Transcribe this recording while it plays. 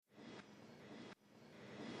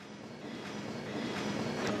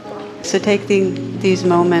So take these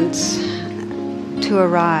moments to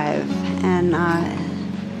arrive and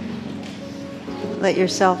let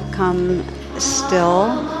yourself come still.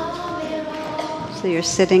 So you're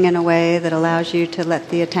sitting in a way that allows you to let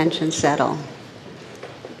the attention settle.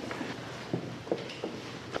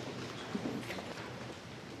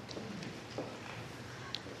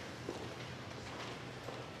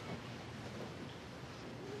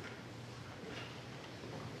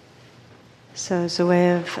 So as a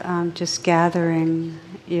way of just gathering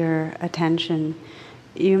your attention,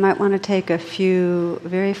 you might want to take a few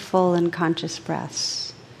very full and conscious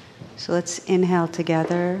breaths. So let's inhale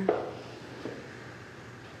together.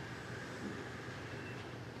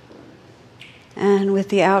 And with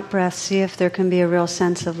the out breath, see if there can be a real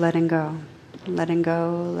sense of letting go. Letting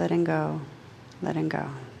go, letting go, letting go.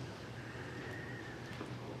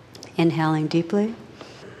 Inhaling deeply.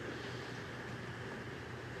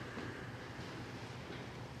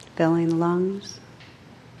 Filling the lungs.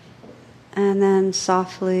 And then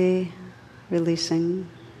softly releasing.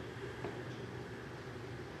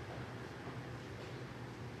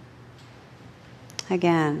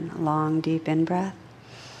 Again, a long, deep in-breath.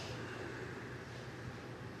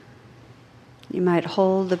 You might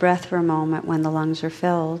hold the breath for a moment when the lungs are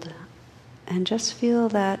filled and just feel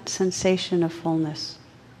that sensation of fullness.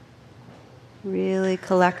 Really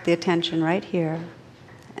collect the attention right here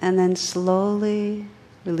and then slowly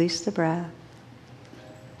release the breath,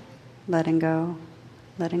 letting go,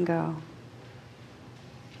 letting go.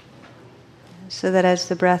 So that as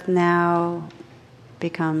the breath now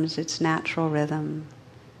becomes its natural rhythm,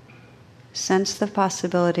 sense the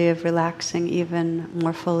possibility of relaxing even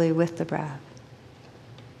more fully with the breath.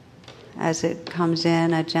 As it comes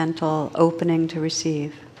in, a gentle opening to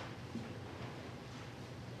receive.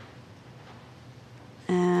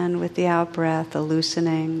 And with the out breath, a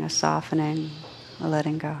loosening, a softening, a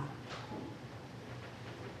letting go.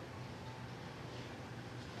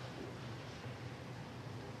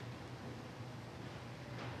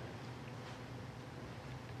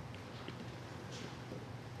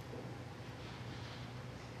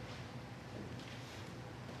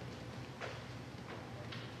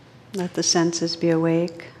 Let the senses be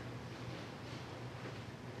awake.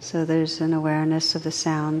 So there's an awareness of the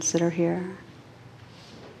sounds that are here.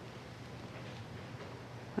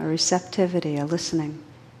 A receptivity, a listening.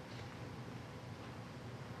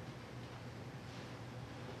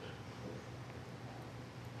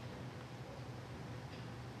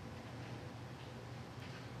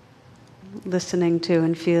 Listening to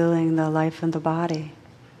and feeling the life of the body.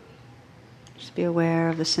 Just be aware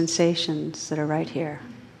of the sensations that are right here.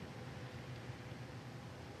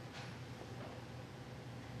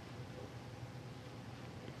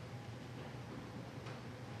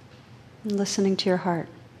 And listening to your heart.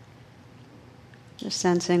 Just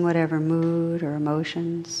sensing whatever mood or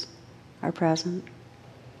emotions are present.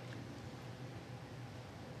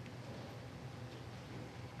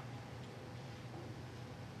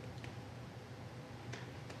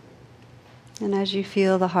 And as you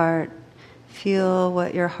feel the heart, feel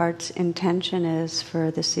what your heart's intention is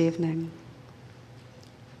for this evening.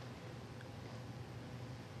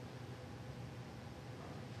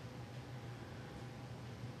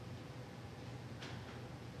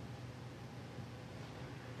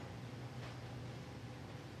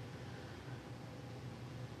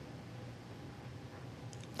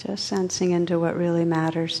 Just sensing into what really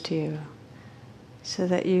matters to you so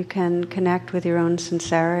that you can connect with your own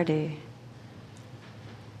sincerity.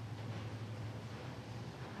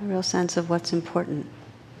 A real sense of what's important.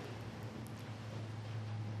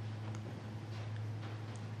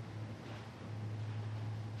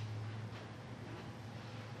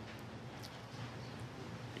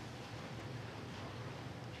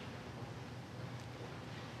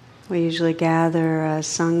 We usually gather a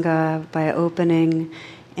sangha by opening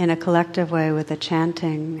in a collective way with a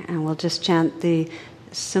chanting, and we'll just chant the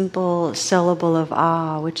simple syllable of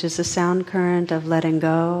ah, which is the sound current of letting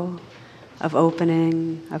go, of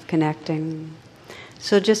opening, of connecting.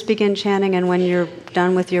 So just begin chanting, and when you're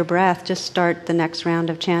done with your breath, just start the next round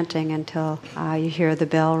of chanting until you hear the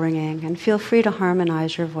bell ringing, and feel free to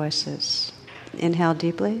harmonize your voices. Inhale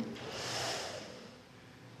deeply.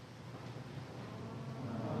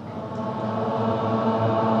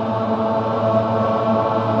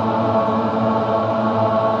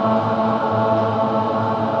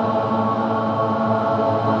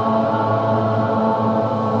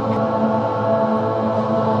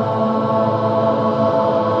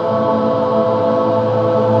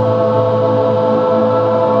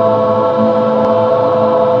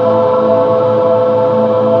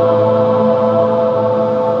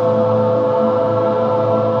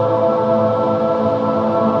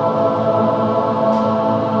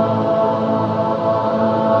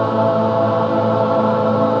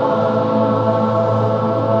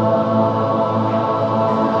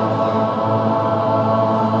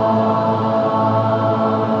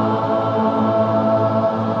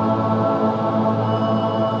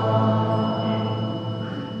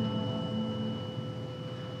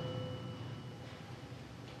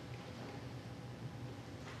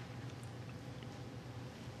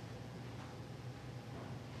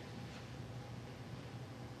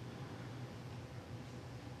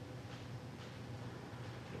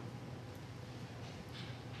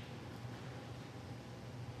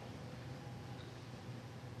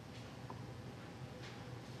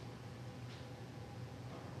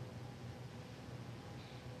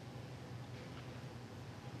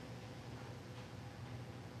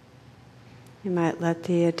 You might let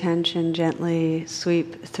the attention gently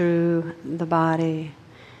sweep through the body.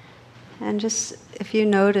 And just, if you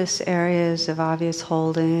notice areas of obvious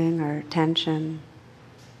holding or tension,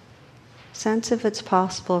 sense if it's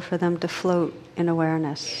possible for them to float in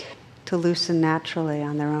awareness, to loosen naturally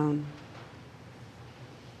on their own.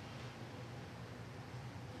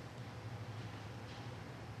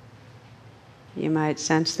 You might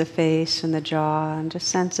sense the face and the jaw, and just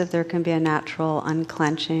sense if there can be a natural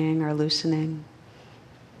unclenching or loosening.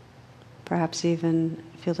 Perhaps even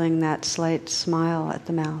feeling that slight smile at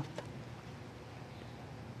the mouth.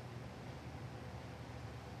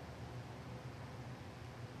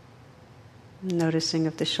 Noticing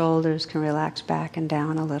if the shoulders can relax back and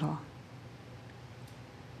down a little.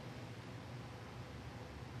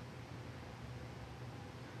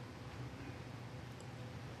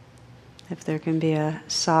 If there can be a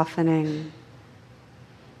softening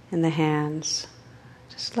in the hands,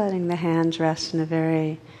 just letting the hands rest in a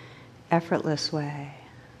very effortless way,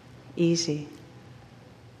 easy.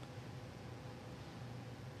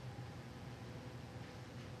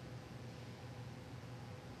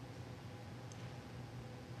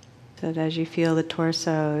 So that as you feel the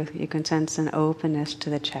torso, you can sense an openness to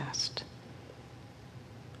the chest.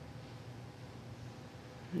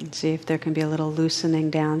 And see if there can be a little loosening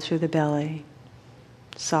down through the belly,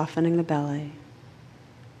 softening the belly.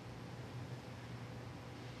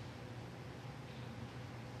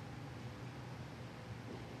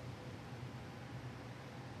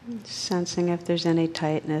 Sensing if there's any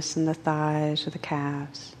tightness in the thighs or the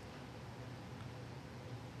calves.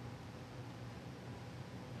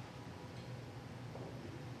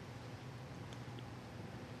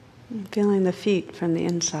 And feeling the feet from the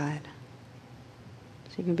inside.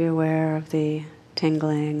 So you can be aware of the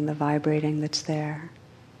tingling, the vibrating that's there.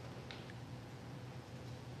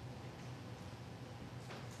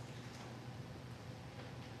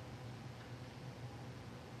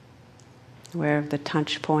 Aware of the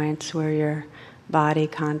touch points where your body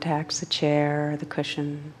contacts the chair or the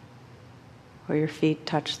cushion, where your feet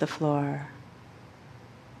touch the floor,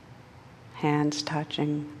 hands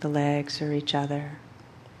touching the legs or each other.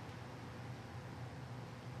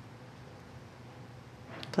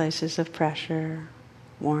 Places of pressure,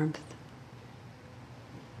 warmth.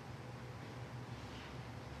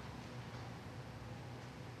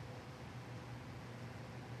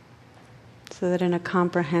 So that in a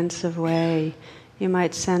comprehensive way, you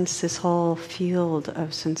might sense this whole field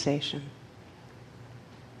of sensation.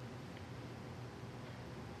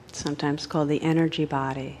 Sometimes called the energy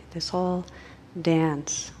body, this whole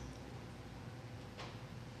dance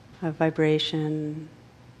of vibration,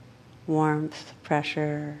 warmth,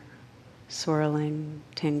 pressure, swirling,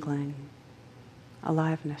 tingling,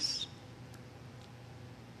 aliveness.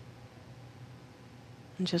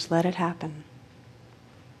 And just let it happen.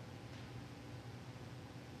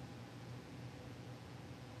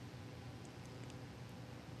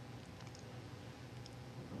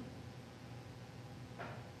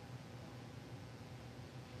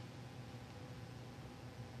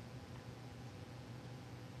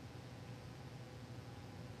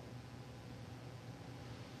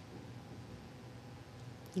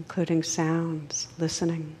 Including sounds,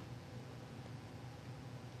 listening.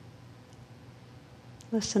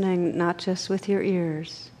 Listening not just with your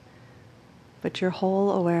ears, but your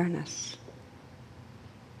whole awareness.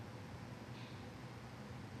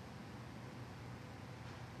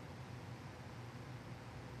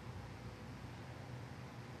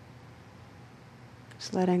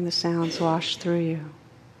 Just letting the sounds wash through you.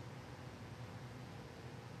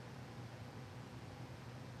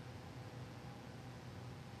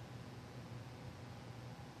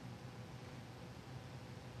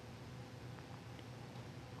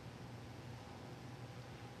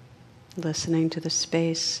 Listening to the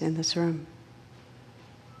space in this room.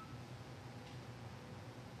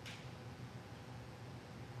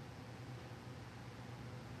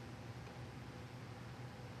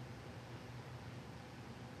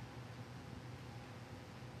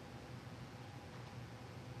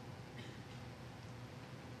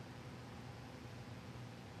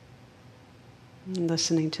 And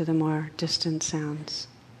listening to the more distant sounds.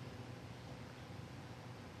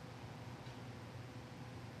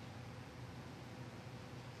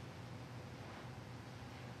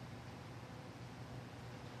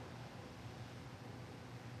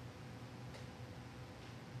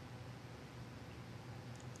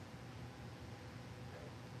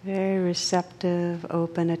 Very receptive,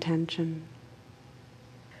 open attention.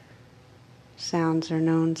 Sounds are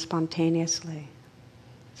known spontaneously,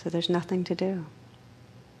 so there's nothing to do.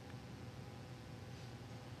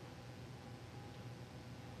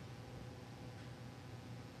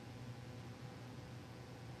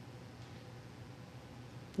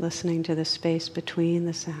 listening to the space between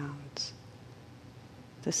the sounds,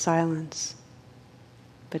 the silence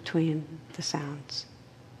between the sounds.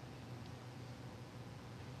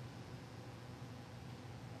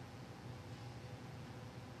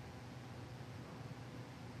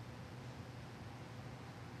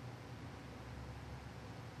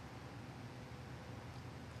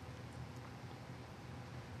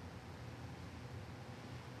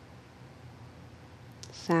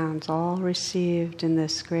 Sounds all received in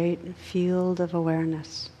this great field of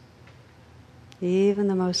awareness, even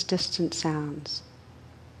the most distant sounds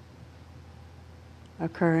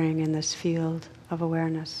occurring in this field of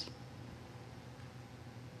awareness.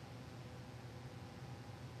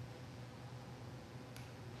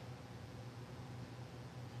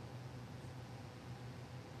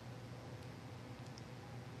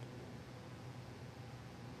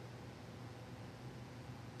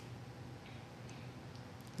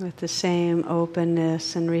 With the same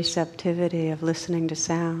openness and receptivity of listening to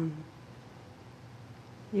sound,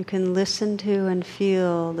 you can listen to and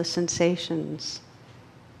feel the sensations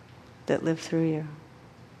that live through you.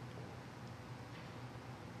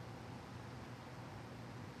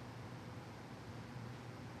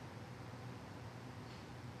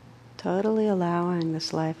 Totally allowing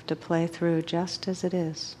this life to play through just as it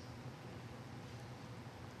is.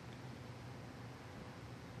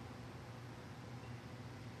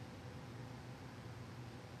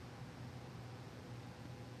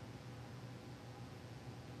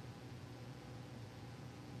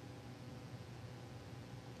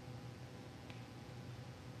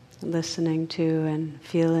 Listening to and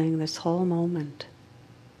feeling this whole moment.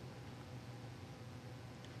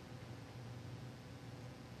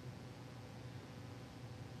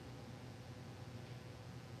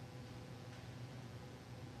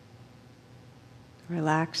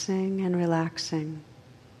 Relaxing and relaxing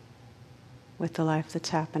with the life that's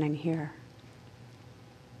happening here.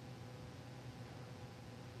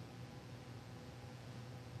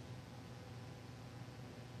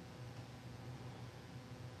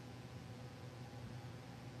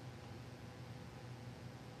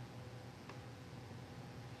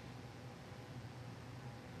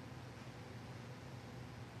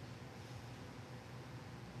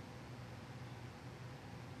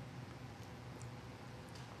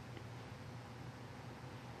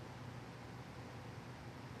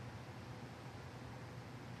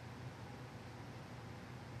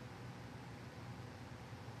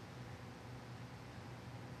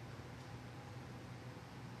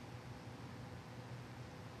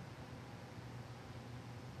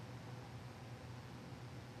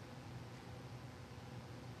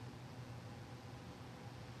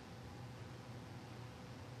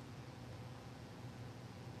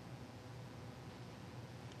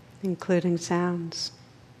 Including sounds,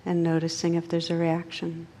 and noticing if there's a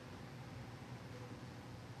reaction.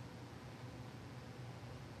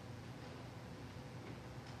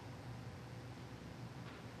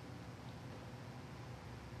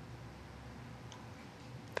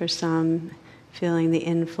 For some, feeling the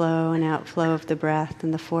inflow and outflow of the breath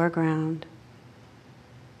in the foreground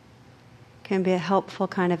can be a helpful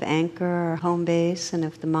kind of anchor or home base, and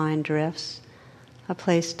if the mind drifts, a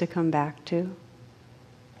place to come back to.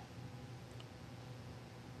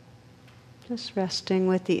 Just resting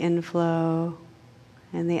with the inflow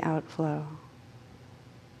and the outflow.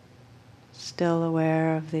 Still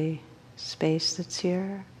aware of the space that's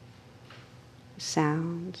here,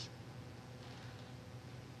 sounds,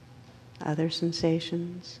 other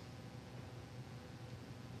sensations.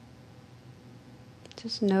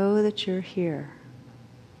 Just know that you're here.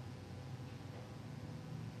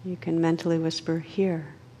 You can mentally whisper, "here,"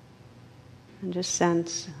 and just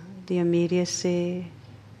sense the immediacy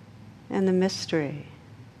and the mystery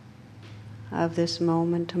of this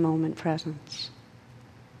moment-to-moment presence.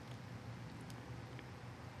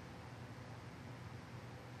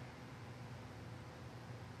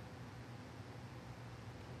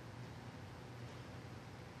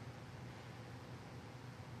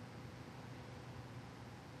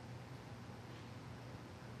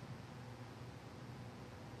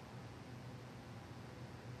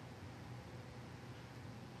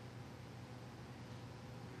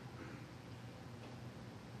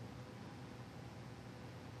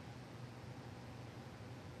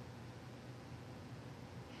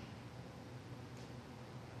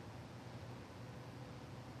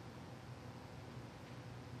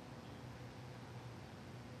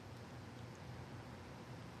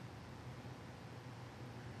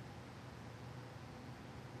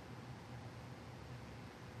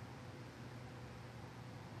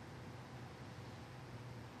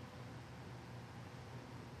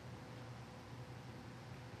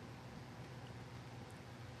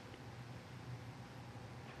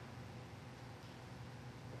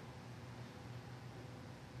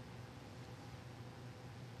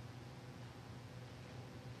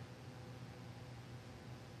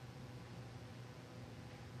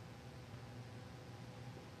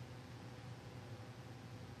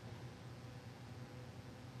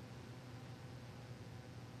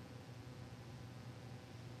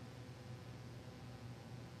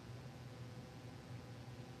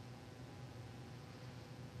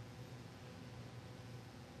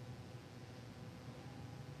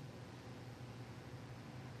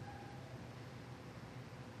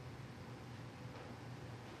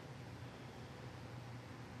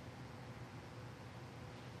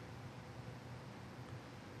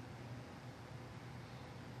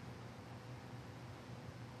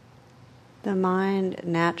 The mind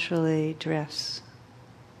naturally drifts.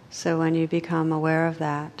 So when you become aware of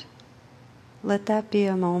that, let that be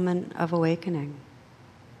a moment of awakening.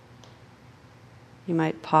 You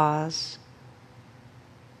might pause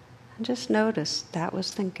and just notice that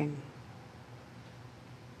was thinking.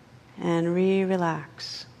 And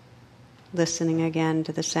relax, listening again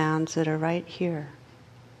to the sounds that are right here.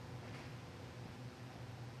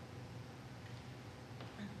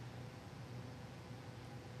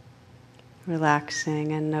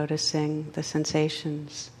 Relaxing and noticing the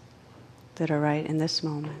sensations that are right in this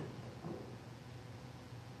moment.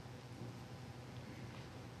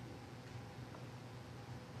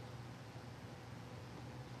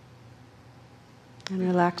 And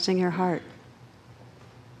relaxing your heart.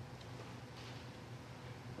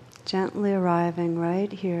 Gently arriving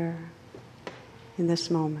right here in this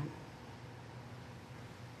moment.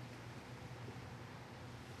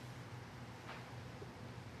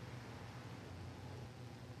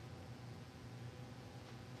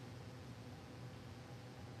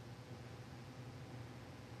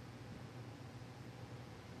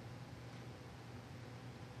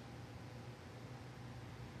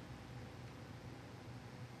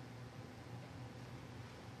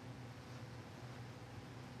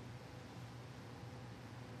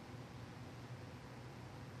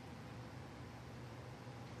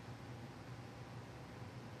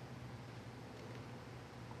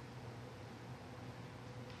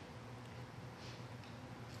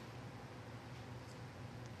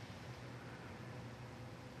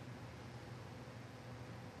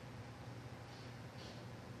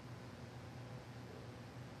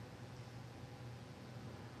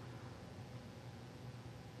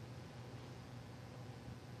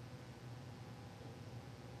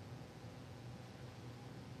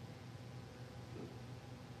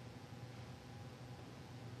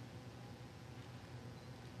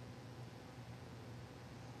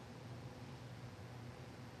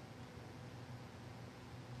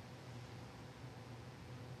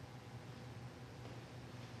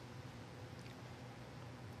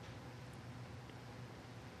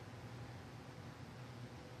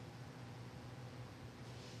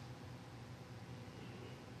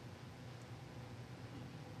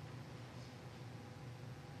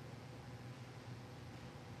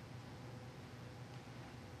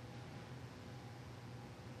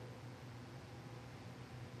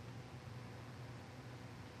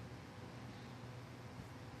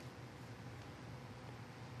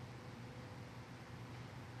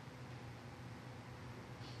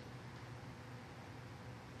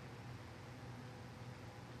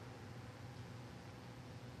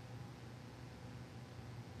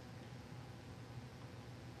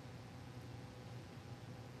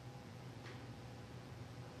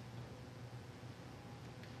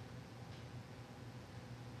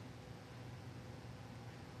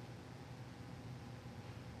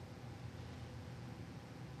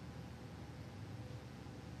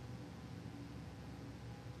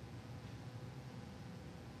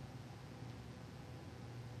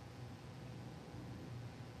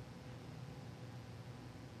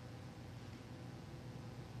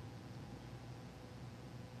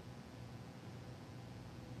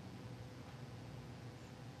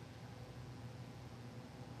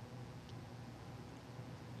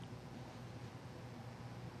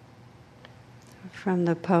 From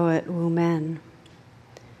the poet Wu Men,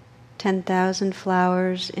 10,000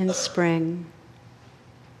 flowers in spring,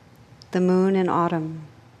 the moon in autumn,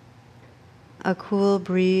 a cool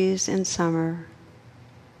breeze in summer,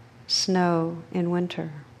 snow in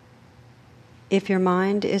winter. If your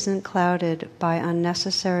mind isn't clouded by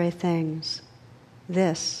unnecessary things,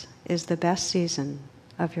 this is the best season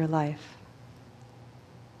of your life.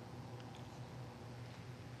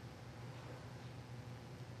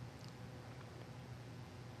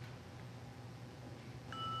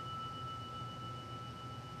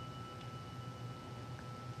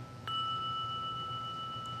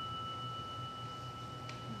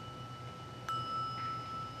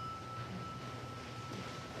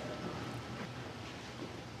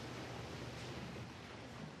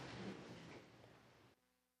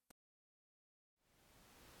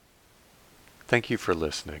 Thank you for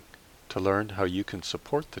listening. To learn how you can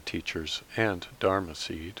support the teachers and Dharma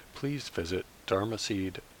Seed, please visit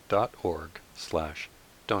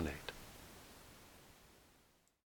dharmaseed.org/donate.